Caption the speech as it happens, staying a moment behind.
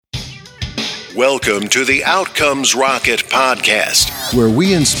Welcome to the Outcomes Rocket podcast, where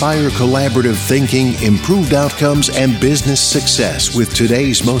we inspire collaborative thinking, improved outcomes, and business success with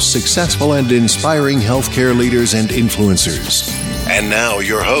today's most successful and inspiring healthcare leaders and influencers. And now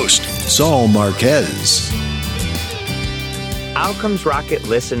your host, Saul Marquez. Outcomes Rocket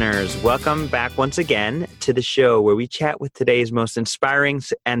listeners, welcome back once again to the show where we chat with today's most inspiring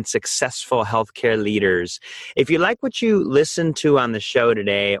and successful healthcare leaders. If you like what you listen to on the show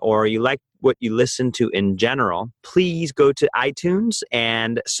today, or you like what you listen to in general, please go to iTunes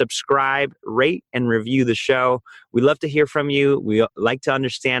and subscribe, rate, and review the show. We love to hear from you. We like to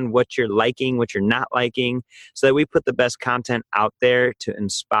understand what you're liking, what you're not liking, so that we put the best content out there to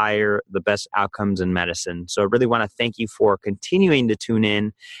inspire the best outcomes in medicine. So I really want to thank you for continuing to tune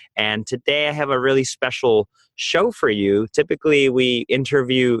in. And today I have a really special show for you. Typically, we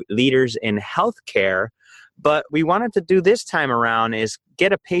interview leaders in healthcare, but we wanted to do this time around is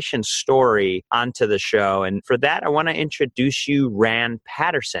get a patient's story onto the show. And for that, I want to introduce you Rann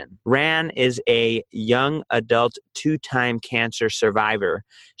Patterson. Rann is a young adult 2-time cancer survivor.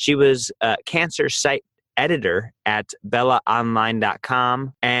 She was a cancer site editor at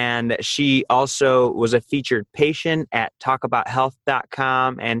bellaonline.com, and she also was a featured patient at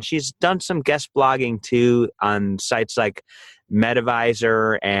talkabouthealth.com, and she's done some guest blogging too on sites like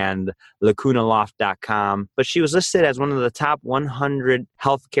MedAdvisor and lacunaloft.com. But she was listed as one of the top 100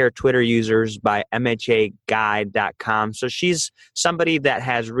 healthcare Twitter users by MHAguide.com. So she's somebody that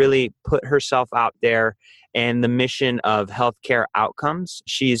has really put herself out there and the mission of healthcare outcomes.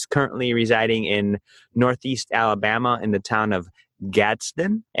 She's currently residing in Northeast Alabama in the town of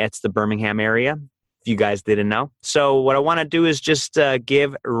Gadsden. It's the Birmingham area, if you guys didn't know. So what I want to do is just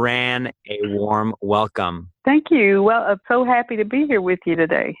give Rann a warm welcome. Thank you. Well, I'm so happy to be here with you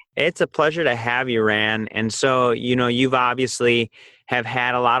today. It's a pleasure to have you, Rann. And so, you've obviously have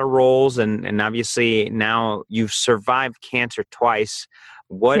had a lot of roles and obviously now you've survived cancer twice.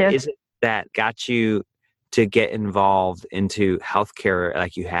 What is it that got you to get involved into healthcare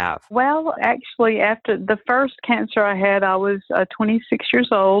like you have? Well, actually, after the first cancer I had, I was 26 years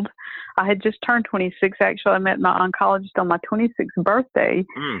old. I had just turned 26. Actually, I met my oncologist on my 26th birthday.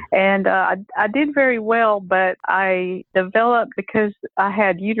 And I did very well, but I developed, because I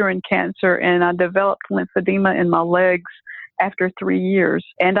had uterine cancer, and I developed lymphedema in my legs after 3 years.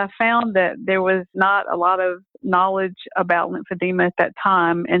 And I found that there was not a lot of knowledge about lymphedema at that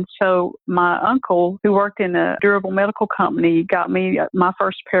time. And so my uncle, who worked in a durable medical company, got me my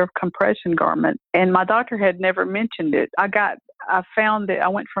first pair of compression garments. And my doctor had never mentioned it. I found that I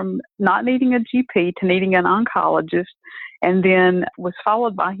went from not needing a GP to needing an oncologist, and then was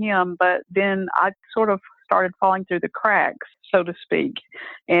followed by him. But then I sort of started falling through the cracks, so to speak.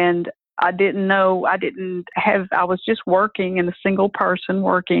 And I was just working and a single person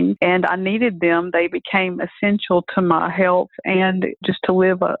working, and I needed them. They became essential to my health and just to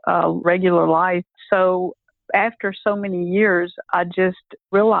live a regular life. So after so many years, I just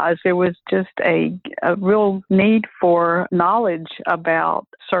realized there was just a real need for knowledge about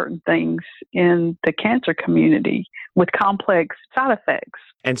certain things in the cancer community with complex side effects.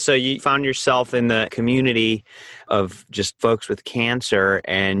 And so you found yourself in the community of just folks with cancer,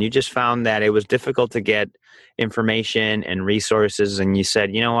 and you just found that it was difficult to get information and resources. And you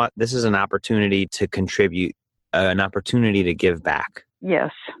said, you know what, this is an opportunity to contribute, an opportunity to give back.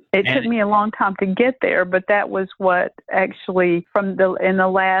 Yes. It took me a long time to get there, but that was what actually since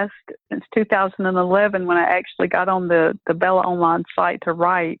 2011, when I actually got on the Bella Online site to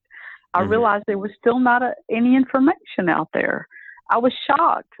write, I realized there was still not any information out there. I was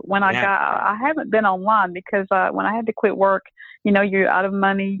shocked when I haven't been online because when I had to quit work, you're out of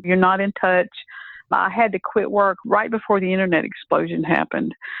money, you're not in touch. I had to quit work right before the internet explosion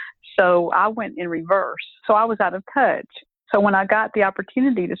happened. So I went in reverse. So I was out of touch. So when I got the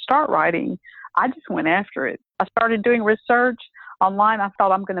opportunity to start writing, I just went after it. I started doing research online. I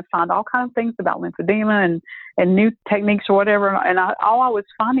thought I'm going to find all kinds of things about lymphedema and new techniques or whatever. And all I was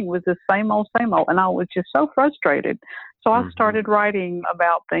finding was the same old. And I was just so frustrated. So I started writing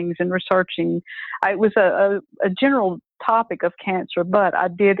about things and researching. It was a general topic of cancer, but I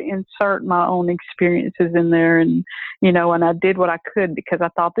did insert my own experiences in there, and I did what I could because I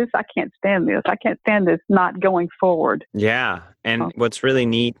thought I can't stand this. I can't stand this not going forward. Yeah. And what's really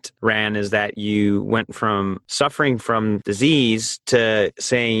neat, Rann, is that you went from suffering from disease to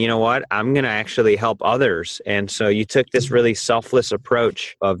saying, you know what, I'm going to actually help others. And so you took this really selfless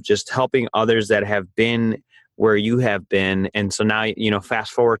approach of just helping others that have been where you have been. And so now,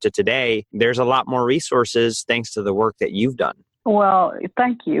 fast forward to today, there's a lot more resources thanks to the work that you've done. Well,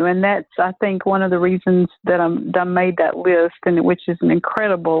 thank you. And that's, I think, one of the reasons that I made that list, and which is an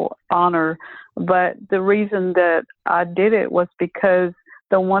incredible honor. But the reason that I did it was because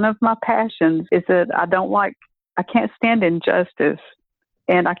one of my passions is that I can't stand injustice,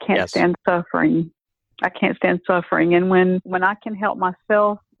 and I can't stand suffering. I can't stand suffering. And when I can help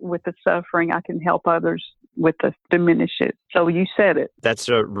myself with the suffering, I can help others with the diminish it. So you said it. That's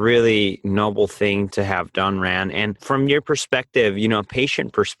a really noble thing to have done, Rann. And from your perspective,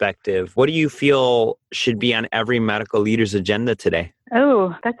 patient perspective, what do you feel should be on every medical leader's agenda today?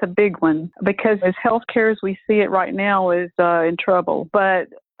 Oh, that's a big one, because as healthcare as we see it right now is in trouble. But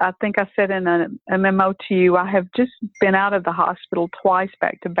I think I said in a memo to you, I have just been out of the hospital twice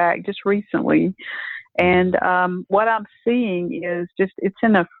back to back just recently. And what I'm seeing is it's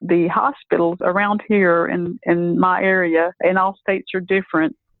in the hospitals around here in my area, and all states are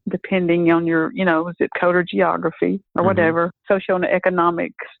different depending on your, zip code or geography or whatever,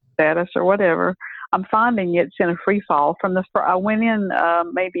 socioeconomic status or whatever. I'm finding it's in a free fall. I went in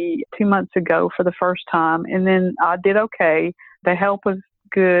maybe 2 months ago for the first time, and then I did okay. The help was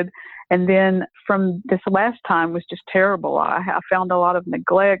good. And then from this last time was just terrible. I found a lot of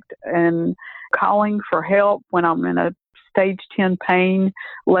neglect and calling for help when I'm in a stage 10 pain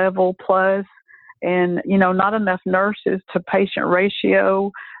level plus, and, not enough nurses to patient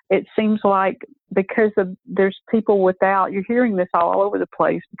ratio. It seems like because there's people without, you're hearing this all over the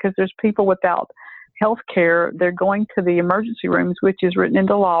place, because there's people without health care, they're going to the emergency rooms, which is written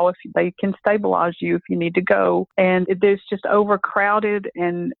into law. If they can stabilize you if you need to go. And there's just overcrowded,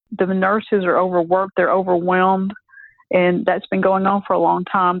 and the nurses are overworked. They're overwhelmed. And that's been going on for a long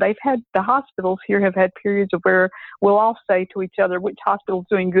time. The hospitals here have had periods of where we'll all say to each other, which hospital's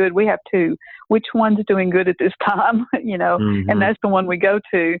doing good? We have two. Which one's doing good at this time? And that's the one we go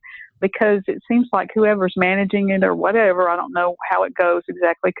to, because it seems like whoever's managing it or whatever, I don't know how it goes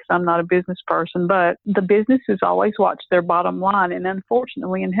exactly because I'm not a business person, but the businesses always watch their bottom line. And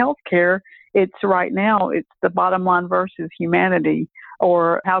unfortunately in healthcare, it's the bottom line versus humanity,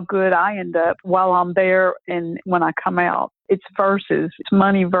 or how good I end up while I'm there and when I come out. It's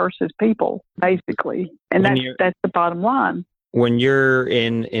money versus people, basically. And that's the bottom line. When you're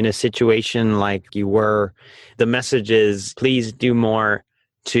in a situation like you were, the message is, please do more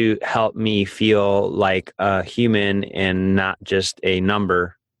to help me feel like a human and not just a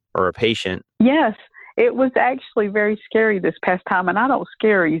number or a patient. Yes. It was actually very scary this past time, and I don't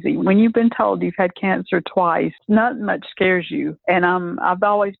scare easy. When you've been told you've had cancer twice, not much scares you. And I've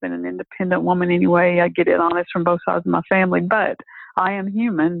always been an independent woman anyway. I get it honest from both sides of my family, but I am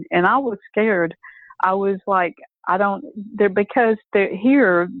human, and I was scared. I was like, because a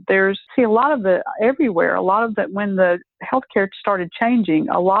lot of everywhere, a lot of that, when the healthcare started changing,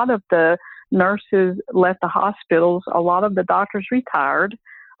 a lot of the nurses left the hospitals, a lot of the doctors retired.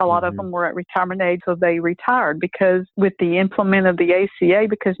 A lot of them were at retirement age, so they retired because with the implement of the ACA,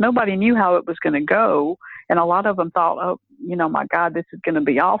 because nobody knew how it was going to go. And a lot of them thought, my God, this is going to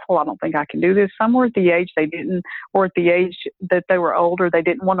be awful. I don't think I can do this. Some were at the age or at the age that they were older, they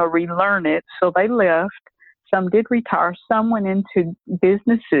didn't want to relearn it. So they left. Some did retire. Some went into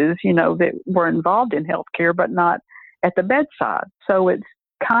businesses, that were involved in healthcare, but not at the bedside. So it's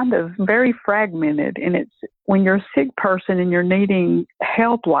kind of very fragmented, and it's when you're a sick person and you're needing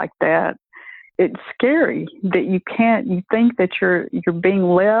help like that, it's scary that you think that you're being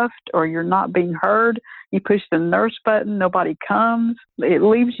left or you're not being heard. You push the nurse button, nobody comes. It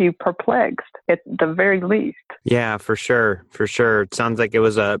leaves you perplexed at the very least. Yeah, for sure. For sure. It sounds like it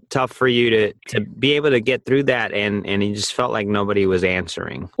was tough for you to be able to get through that, and you just felt like nobody was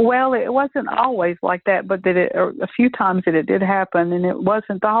answering. Well, it wasn't always like that, but a few times that it did happen, and it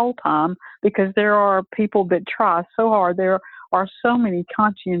wasn't the whole time, because there are people that try so hard. There are so many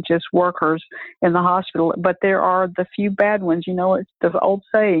conscientious workers in the hospital, but there are the few bad ones. It's the old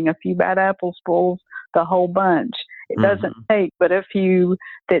saying, a few bad apples spoils the whole bunch. It doesn't take but a few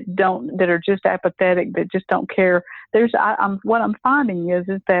that are just apathetic, that just don't care. What I'm finding is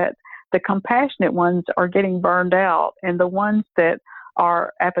that the compassionate ones are getting burned out, and the ones that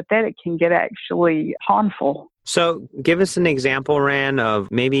are apathetic can get actually harmful. So give us an example, Rann,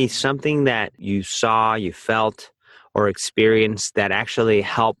 of maybe something that you saw, you felt, or experienced that actually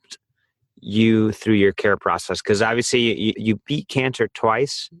helped you through your care process. Because obviously you beat cancer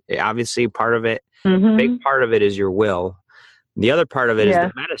twice. Obviously part of it, a big part of it is your will. The other part of it is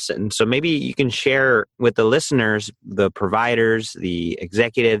the medicine. So maybe you can share with the listeners, the providers, the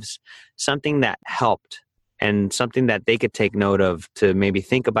executives, something that helped and something that they could take note of to maybe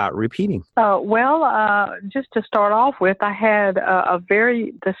think about repeating? Just to start off with, I had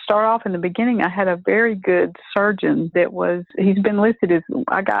to start off in the beginning, I had a very good surgeon he's been listed as,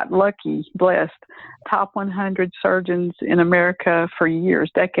 I got lucky, blessed, top 100 surgeons in America for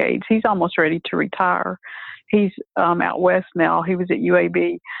years, decades. He's almost ready to retire. He's out west now. He was at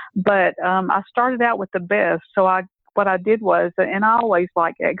UAB. But I started out with the best. So what I did was, and I always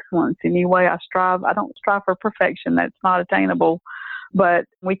like excellence anyway. I don't strive for perfection. That's not attainable. But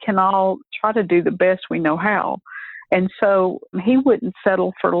we can all try to do the best we know how. And so he wouldn't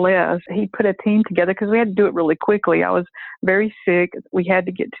settle for less. He put a team together because we had to do it really quickly. I was very sick. We had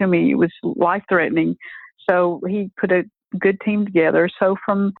to get to me. It was life-threatening. So he put a good team together. So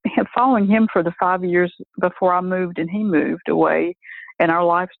from following him for the 5 years before I moved and he moved away and our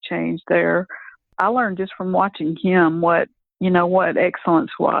lives changed there, I learned just from watching him what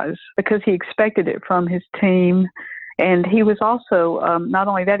excellence was, because he expected it from his team. And he was also, not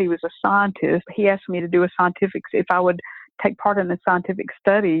only that, he was a scientist. He asked me to do if I would take part in a scientific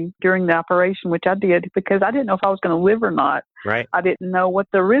study during the operation, which I did, because I didn't know if I was going to live or not. Right. I didn't know what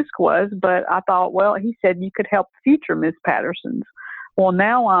the risk was, but I thought, well, he said you could help future Miss Pattersons. Well,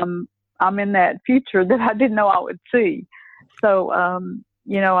 now I'm in that future that I didn't know I would see. So,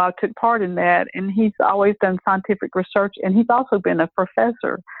 I took part in that, and he's always done scientific research, and he's also been a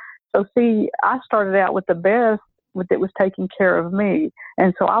professor. So, see, I started out with the best that was taking care of me.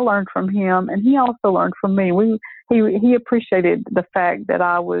 And so I learned from him, and he also learned from me. He appreciated the fact that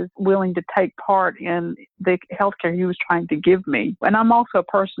I was willing to take part in the healthcare he was trying to give me. And I'm also a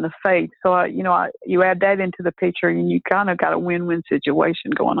person of faith. So, you add that into the picture, and you kind of got a win-win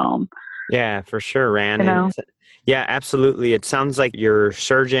situation going on. Yeah, for sure, Rann. Yeah, absolutely. It sounds like your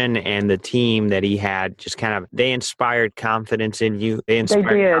surgeon and the team that he had they inspired confidence in you. They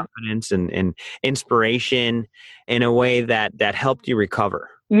inspired confidence and inspiration in a way that helped you recover.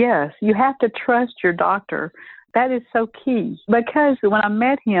 Yes, you have to trust your doctor. That is so key, because when I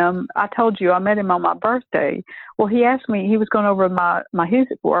met him, I told you I met him on my birthday. Well, he asked me, he was going over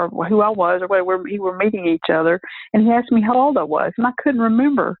who I was, or whatever, we were meeting each other, and he asked me how old I was, and I couldn't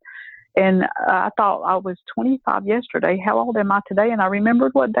remember. And I thought I was 25 yesterday. How old am I today? And I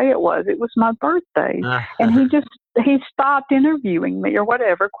remembered what day it was. It was my birthday. And he stopped interviewing me or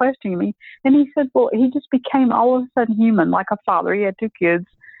whatever, questioning me. And he said, well, he just became all of a sudden human, like a father. He had 2 kids.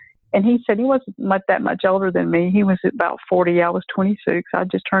 And he said he wasn't that much older than me. He was about 40. I was 26.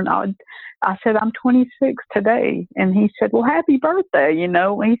 I said, I'm 26 today. And he said, well, happy birthday, And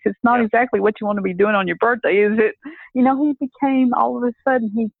he said, it's not exactly what you want to be doing on your birthday, is it? He became, all of a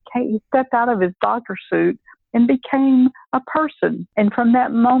sudden, he stepped out of his doctor suit and became a person. And from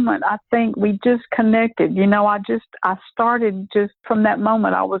that moment, I think we just connected. I started just from that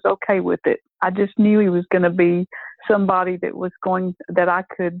moment, I was okay with it. I just knew he was going to be somebody that I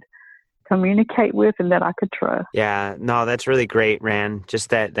could communicate with and that I could trust. Yeah, no, that's really great, Rann. Just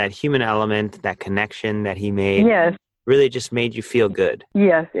that human element, that connection that he made, yes, really just made you feel good.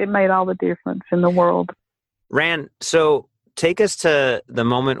 Yes, it made all the difference in the world. Rann, so take us to the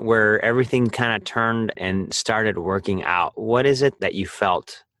moment where everything kind of turned and started working out. What is it that you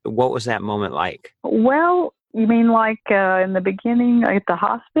felt? What was that moment like? Well, you mean like in the beginning at the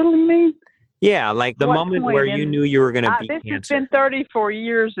hospital, you mean? Yeah, like the moment where you knew you were going to beat this cancer. This has been 34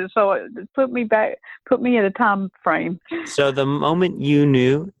 years, and so it put me at a time frame. So the moment you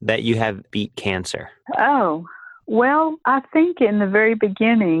knew that you have beat cancer. Oh, well, I think in the very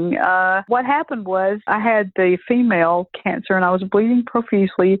beginning, what happened was I had the female cancer, and I was bleeding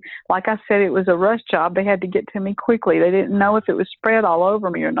profusely. Like I said, it was a rush job. They had to get to me quickly. They didn't know if it was spread all over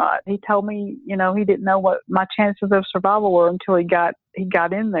me or not. He told me, he didn't know what my chances of survival were until he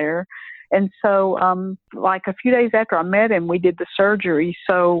got in there. And so, like a few days after I met him, we did the surgery.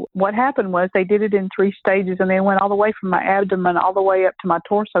 So what happened was they did it in 3 stages, and they went all the way from my abdomen all the way up to my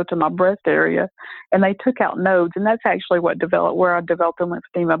torso to my breast area, and they took out nodes, and that's actually where I developed the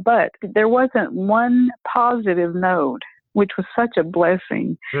lymphedema. But there wasn't one positive node, which was such a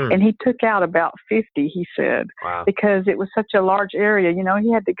blessing. And he took out about 50, he said, wow, because it was such a large area.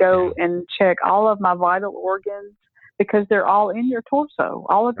 He had to go and check all of my vital organs, because they're all in your torso.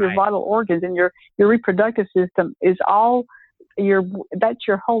 All of your vital organs and your reproductive system is that's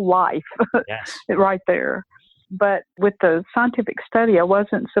your whole life. Yes. Right there. But with the scientific study, I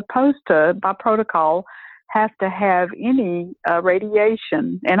wasn't supposed to, by protocol, have to have any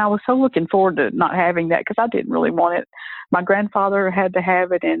radiation. And I was so looking forward to not having that because I didn't really want it. My grandfather had to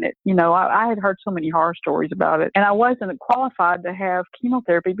have it, and I had heard so many horror stories about it. And I wasn't qualified to have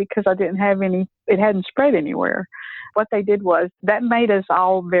chemotherapy because I didn't have any, it hadn't spread anywhere. What they did was that made us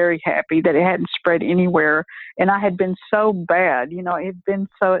all very happy that it hadn't spread anywhere. And I had been so bad, it had been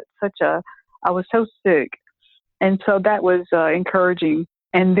I was so sick. And so that was encouraging.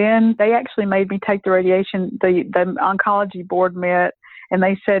 And then they actually made me take the radiation. The oncology board met, and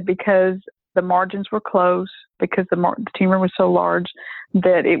they said because the margins were close, because the tumor was so large,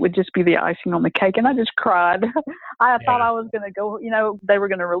 that it would just be the icing on the cake. And I just cried. I thought I was going to go, they were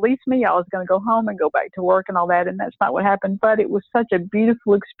going to release me. I was going to go home and go back to work and all that. And that's not what happened. But it was such a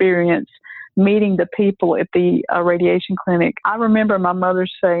beautiful experience meeting the people at the radiation clinic. I remember my mother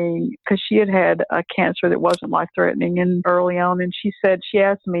saying, because she had a cancer that wasn't life-threatening and early on, and she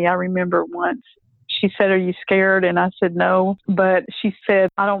asked me, I remember once, she said, "Are you scared?" And I said, "No." But she said,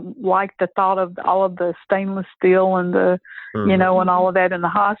 "I don't like the thought of all of the stainless steel and the, and all of that in the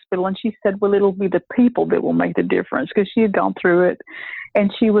hospital." And she said, "Well, it'll be the people that will make the difference," because she had gone through it.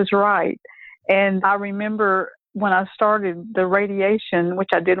 And she was right. And I remember when I started the radiation, which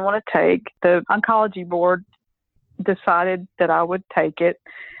I didn't want to take, the oncology board decided that I would take it.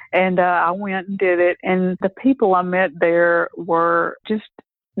 And I went and did it. And the people I met there were just,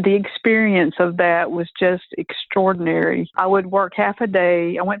 the experience of that was just extraordinary. I would work half a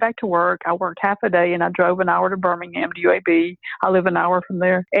day. I went back to work. I worked half a day, and I drove an hour to Birmingham to UAB. I live an hour from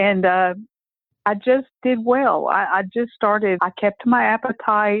there. And I just did well. I just started. I kept my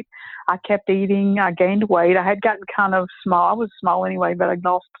appetite. I kept eating. I gained weight. I had gotten kind of small. I was small anyway, but I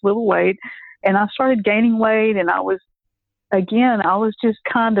lost a little weight. And I started gaining weight, and I was just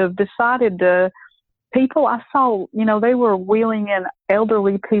kind of decided to, people I saw, they were wheeling in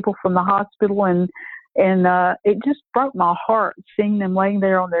elderly people from the hospital, and it just broke my heart seeing them laying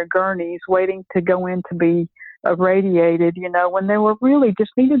there on their gurneys waiting to go in to be irradiated, when they were really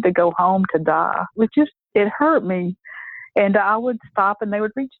just needed to go home to die. It hurt me. And I would stop, and I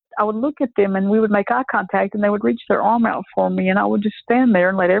would look at them, and we would make eye contact, and they would reach their arm out for me, and I would just stand there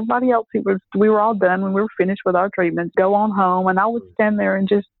and let everybody else, we were all done when we were finished with our treatment, go on home, and I would stand there and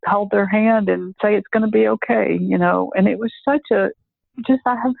just hold their hand and say, "It's going to be okay," and it was I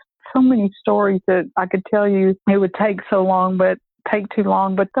have so many stories that I could tell you. It would take too long, but that's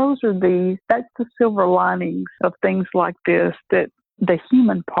the silver linings of things like this, that the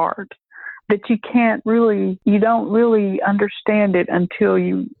human part, that you don't really understand it until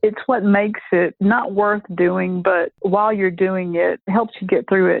it's what makes it not worth doing, but while you're doing it, it helps you get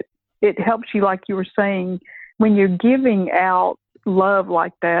through it. It helps you, like you were saying, when you're giving out love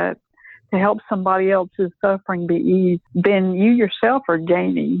like that to help somebody else's suffering be eased, then you yourself are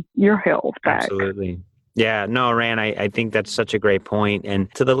gaining your health back. Absolutely. Yeah, no, Rann, I think that's such a great point.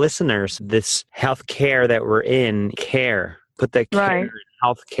 And to the listeners, this healthcare that we're in, put the care in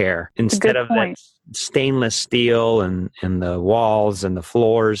healthcare instead of that stainless steel and the walls and the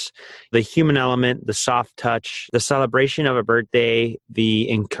floors, the human element, the soft touch, the celebration of a birthday, the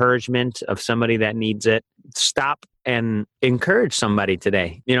encouragement of somebody that needs it. Stop and encourage somebody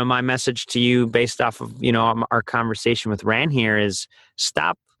today. My message to you based off of, our conversation with Rann here is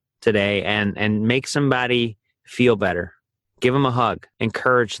stop today and make somebody feel better. Give them a hug.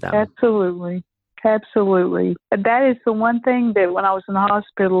 Encourage them. Absolutely. That is the one thing that when I was in the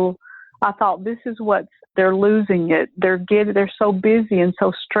hospital, I thought, this is what they're losing it. They're so busy and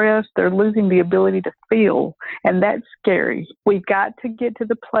so stressed. They're losing the ability to feel. And that's scary. We've got to get to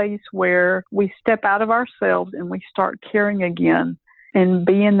the place where we step out of ourselves and we start caring again and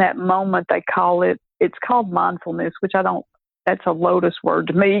be in that moment. It's called mindfulness, which that's a lotus word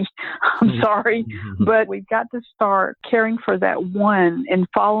to me. I'm sorry. But we've got to start caring for that one and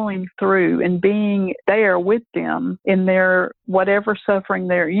following through and being there with them in their whatever suffering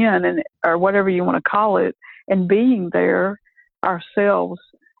they're in, or whatever you want to call it, and being there ourselves.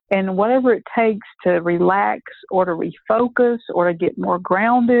 And whatever it takes to relax or to refocus or to get more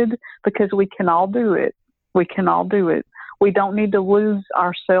grounded, because we can all do it. We can all do it. We don't need to lose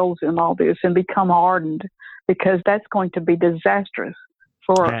ourselves in all this and become hardened, because that's going to be disastrous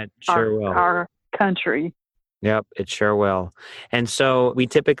for our country. Yep, it sure will. And so we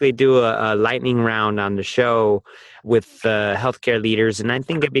typically do a lightning round on the show with healthcare leaders, and I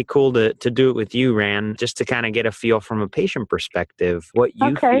think it'd be cool to do it with you, Rann, just to kind of get a feel from a patient perspective, what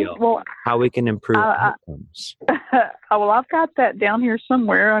you feel, how we can improve outcomes. Well, I've got that down here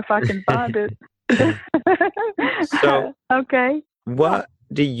somewhere if I can find it. So, okay.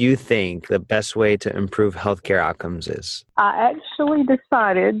 do you think the best way to improve healthcare outcomes is? I actually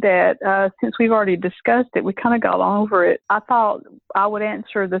decided that since we've already discussed it, we kind of got over it. I thought I would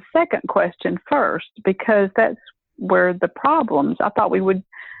answer the second question first because that's where the problems. I thought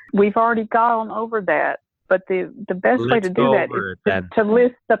we've already gone over that, but the best way to do that is to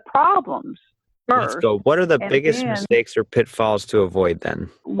list the problems first. Let's go. What are the biggest mistakes or pitfalls to avoid then?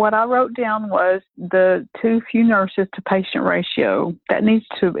 What I wrote down was the too few nurses to patient ratio. That needs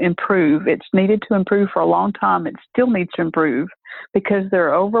to improve. It's needed to improve for a long time. It still needs to improve because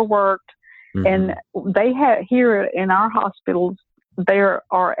they're overworked. Mm-hmm. And they have here in our hospitals, there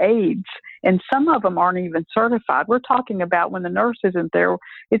are aides, and some of them aren't even certified. We're talking about when the nurse isn't there,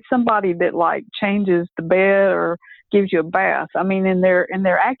 it's somebody that like changes the bed or gives you a bath. I mean, and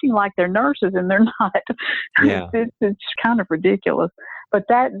they're acting like they're nurses and they're not. Yeah. It's kind of ridiculous. But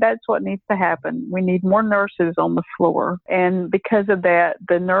that's what needs to happen. We need more nurses on the floor. And because of that,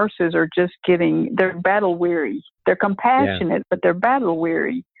 the nurses are just they're battle weary. They're compassionate, but they're battle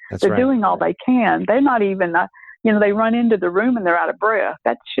weary. They're doing all they can. They're not even, they run into the room and they're out of breath.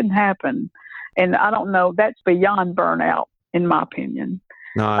 That shouldn't happen. And I don't know, that's beyond burnout, in my opinion.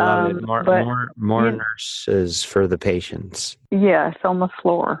 No, I love it. More nurses for the patients. Yes, on the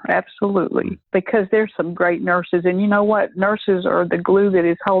floor. Absolutely. Because there's some great nurses. And you know what? Nurses are the glue that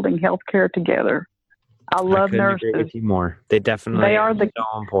is holding healthcare together. I love nurses. Agree with you more. They definitely are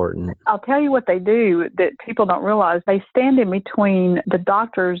so important. I'll tell you what they do that people don't realize. They stand in between the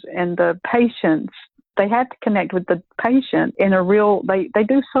doctors and the patients. They have to connect with the patient in a real, they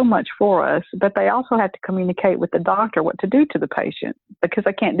do so much for us, but they also have to communicate with the doctor what to do to the patient because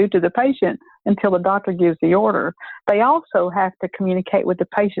they can't do to the patient until the doctor gives the order. They also have to communicate with the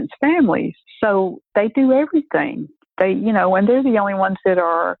patient's families. So they do everything. And they're the only ones that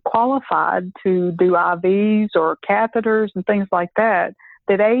are qualified to do IVs or catheters and things like that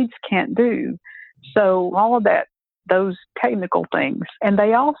aides can't do. So all of that, those technical things. And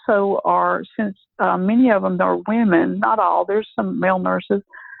they also are, since many of them are women, not all, there's some male nurses,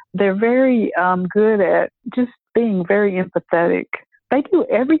 they're very good at just being very empathetic. They do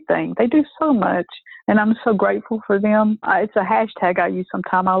everything. They do so much. And I'm so grateful for them. It's a hashtag I use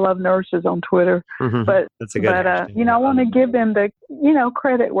sometimes. I love nurses on Twitter. Mm-hmm. But that's a good hashtag. I want to give them the,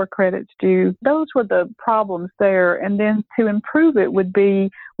 credit where credit's due. Those were the problems there. And then to improve it would be,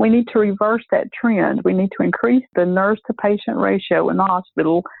 we need to reverse that trend. We need to increase the nurse to patient ratio in the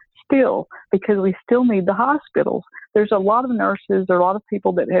hospital still, because we still need the hospitals. There's a lot of nurses, there are a lot of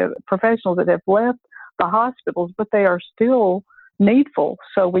people professionals that have left the hospitals, but they are still needful.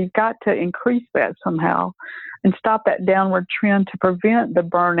 So we've got to increase that somehow and stop that downward trend to prevent the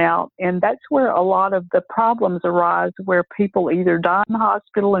burnout. And that's where a lot of the problems arise, where people either die in the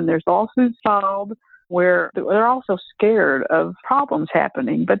hospital and there's lawsuits filed, where they're also scared of problems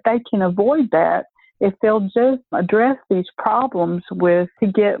happening. But they can avoid that if they'll just address these problems to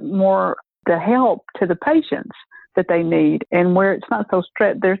get more the help to the patients that they need, and where it's not so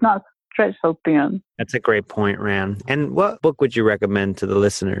there's not stretched so thin. That's a great point, Rann. And what book would you recommend to the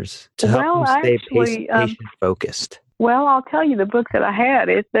listeners to help them stay patient-focused? Well, I'll tell you the book that I had.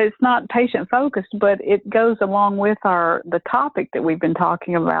 It's not patient-focused, but it goes along with the topic that we've been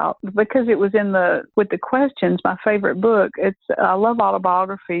talking about, because it was with the questions, my favorite book. I love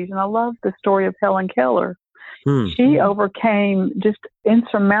autobiographies, and I love the story of Helen Keller. She overcame just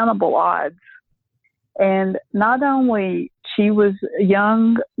insurmountable odds. And not only she was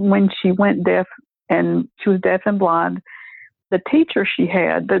young when she went deaf, and she was deaf and blind, the teacher she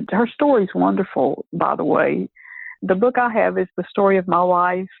had, her story's wonderful, by the way. The book I have is The Story of My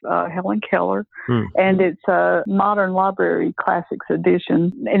Life, Helen Keller, and it's a Modern Library Classics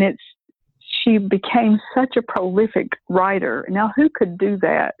edition. And she became such a prolific writer. Now, who could do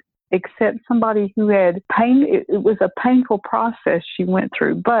that except somebody who had pain? It was a painful process she went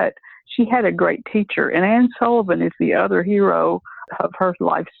through, but she had a great teacher. And Anne Sullivan is the other hero of her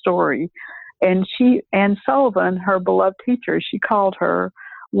life story. And Anne Sullivan, her beloved teacher, she called her,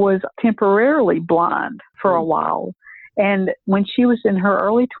 was temporarily blind for a while. And when she was in her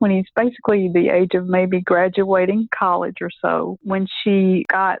early 20s, basically the age of maybe graduating college or so, when she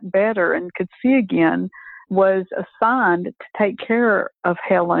got better and could see again, was assigned to take care of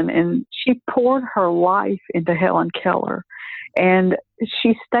Helen. And she poured her life into Helen Keller. And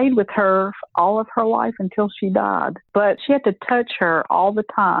she stayed with her all of her life until she died. But she had to touch her all the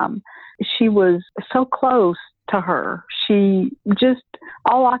time. She was so close to her.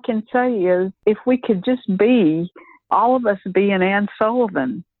 All I can say is, if we could just all of us be an Anne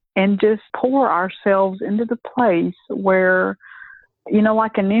Sullivan and just pour ourselves into the place where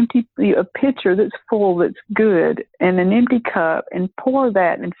like a pitcher that's full, that's good, and an empty cup, and pour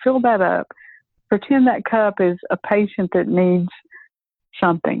that and fill that up. Pretend that cup is a patient that needs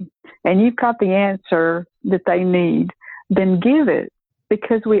something, and you've got the answer that they need. Then give it,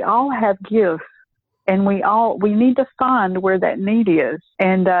 because we all have gifts, and we need to find where that need is.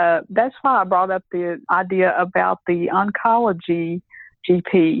 And that's why I brought up the idea about the oncology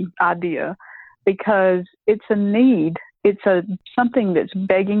GP idea, because it's a need. It's something that's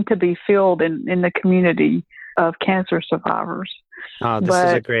begging to be filled in the community of cancer survivors. Oh, this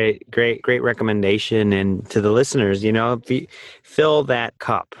is a great recommendation. And to the listeners, fill that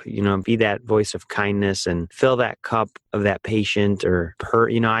cup, be that voice of kindness and fill that cup of that patient or I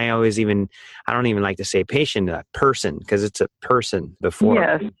don't even like to say patient, a person, because it's a person before.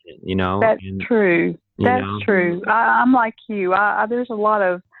 Yes, a patient, true. That's true. I'm like you. There's a lot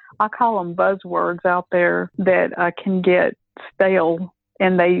of, I call them buzzwords out there that can get stale,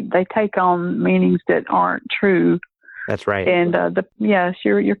 and they take on meanings that aren't true. That's right. And yes,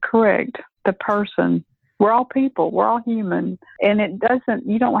 you're correct. The person, we're all people, we're all human, and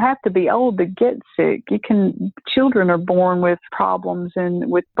you don't have to be old to get sick. Children are born with problems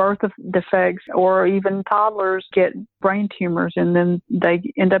and with birth defects, or even toddlers get brain tumors, and then they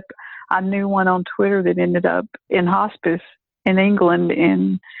end up. I knew one on Twitter that ended up in hospice in England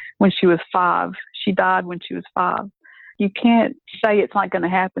when she was 5. She died when she was 5. You can't say it's not going to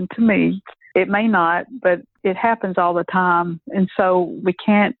happen to me. It may not, but it happens all the time. And so we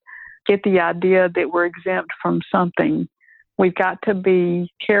can't get the idea that we're exempt from something. We've got to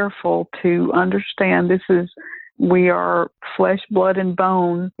be careful to understand we are flesh, blood, and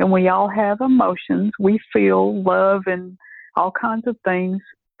bone, and we all have emotions. We feel love and all kinds of things,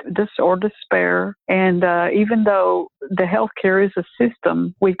 or despair. And even though the healthcare is a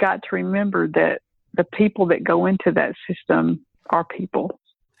system, we've got to remember that the people that go into that system are people.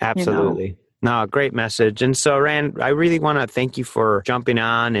 Absolutely. No, great message. And so, Rann, I really want to thank you for jumping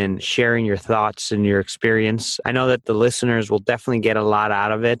on and sharing your thoughts and your experience. I know that the listeners will definitely get a lot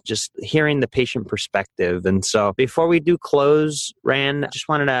out of it, just hearing the patient perspective. And so before we do close, Rann, I just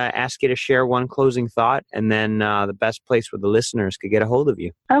wanted to ask you to share one closing thought, and then the best place where the listeners could get a hold of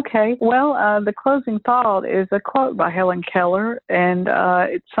you. Okay. Well, the closing thought is a quote by Helen Keller, and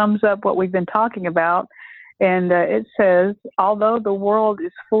it sums up what we've been talking about. And it says, although the world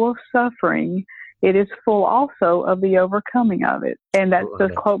is full of suffering, it is full also of the overcoming of it. And that's a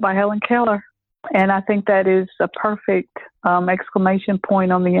quote by Helen Keller. And I think that is a perfect exclamation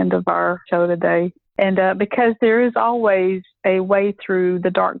point on the end of our show today. And because there is always a way through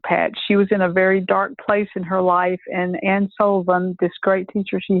the dark patch. She was in a very dark place in her life, and Anne Sullivan, this great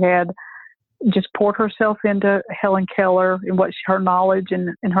teacher she had, just poured herself into Helen Keller and her knowledge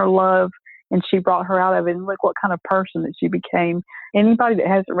and her love. And she brought her out of it, and look what kind of person that she became. Anybody that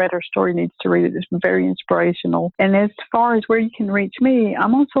hasn't read her story needs to read it. It's very inspirational. And as far as where you can reach me,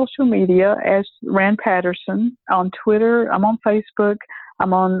 I'm on social media as Rann Patterson, on Twitter, I'm on Facebook,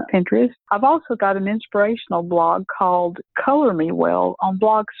 I'm on Pinterest. I've also got an inspirational blog called Color Me Well on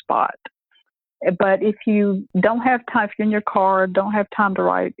Blogspot. But if you don't have time, if you're in your car, don't have time to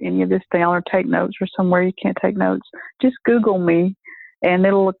write any of this down or take notes, or somewhere you can't take notes, just Google me. And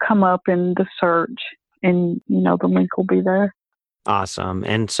it'll come up in the search, and, the link will be there. Awesome.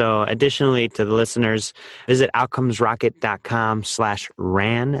 And so additionally to the listeners, visit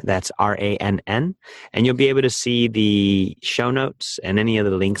outcomesrocket.com/Rann. That's RANN. And you'll be able to see the show notes and any of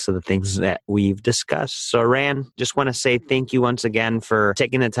the links of the things that we've discussed. So Rann, just want to say thank you once again for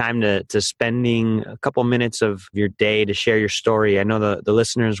taking the time to spending a couple minutes of your day to share your story. I know the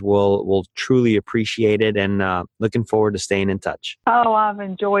listeners will truly appreciate it, and looking forward to staying in touch. Oh, I've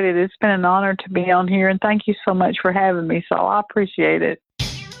enjoyed it. It's been an honor to be on here, and thank you so much for having me. So I appreciate it.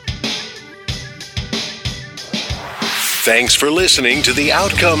 Thanks for listening to the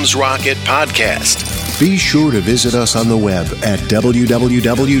Outcomes Rocket podcast. Be sure to visit us on the web at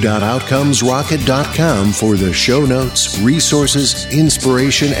www.outcomesrocket.com for the show notes, resources,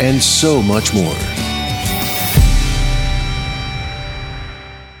 inspiration, and so much more.